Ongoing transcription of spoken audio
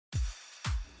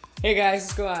Hey guys,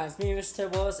 what's going on? It's me,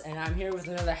 Mr.Tibbles, and I'm here with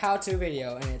another how-to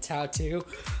video, and it's how to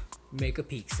make a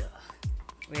pizza.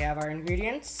 We have our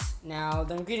ingredients. Now,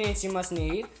 the ingredients you must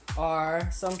need are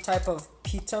some type of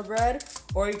pita bread,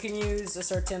 or you can use a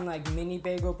certain like mini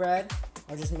bagel bread,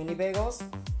 or just mini bagels.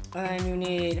 And then you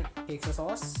need pizza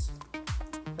sauce,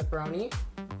 pepperoni,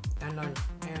 and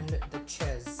the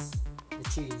cheese.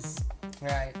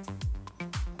 Right.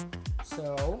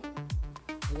 So,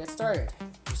 we get started.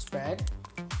 You spread.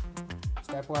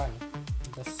 Step 1,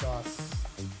 the sauce.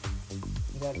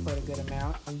 You gotta put a good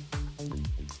amount.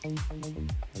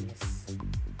 Yes.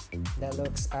 That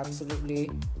looks absolutely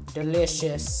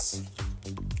delicious.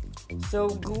 So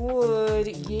good,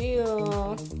 yeah.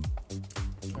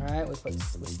 Alright, we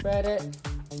spread it.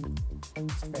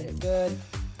 Spread it good.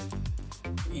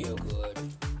 Real good.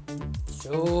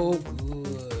 So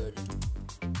good.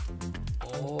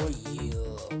 Oh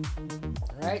yeah.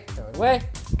 Alright, throw it away.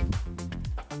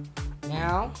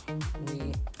 Now,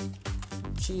 the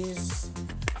cheese.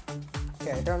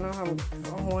 Okay, I don't know how I'm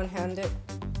one-handed.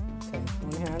 Okay,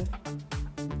 one hand.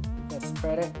 Let's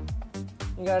spread it.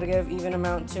 You gotta give even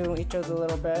amount to each of the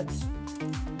little breads.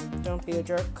 Don't be a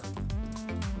jerk.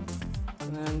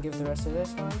 And then give the rest of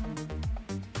this one.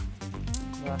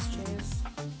 Last cheese.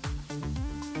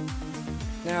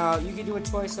 Now, you can do a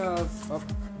choice of, we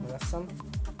left some.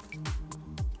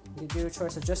 You can do a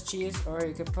choice of just cheese, or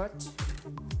you could put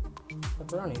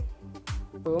pepperoni.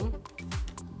 Boom.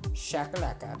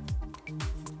 Shakalaka.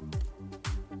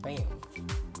 Bam.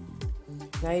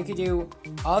 Now you could do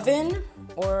oven,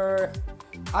 or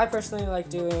I personally like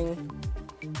doing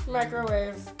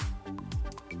microwave.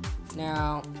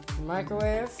 Now,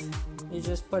 microwave, you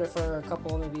just put it for a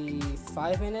couple, maybe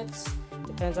 5 minutes.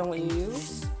 Depends on what you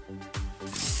use.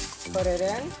 Put it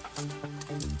in.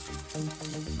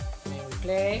 And we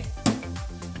play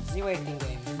the waiting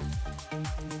game.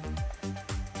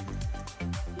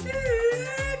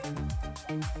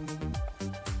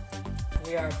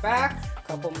 We are back a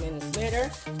couple minutes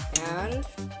later, and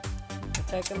we'll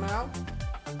take them out.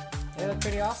 They look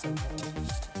pretty awesome.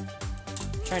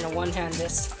 Trying to one-hand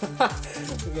this.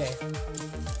 Okay.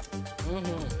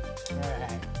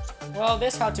 Alright. Well,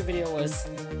 this how-to video was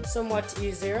somewhat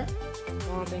easier.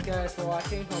 Well, thank you guys for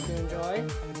watching. Hope you enjoy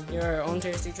your own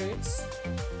tasty treats,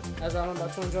 as I'm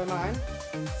about to enjoy mine.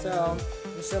 So,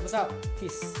 let's help us out.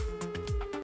 Peace.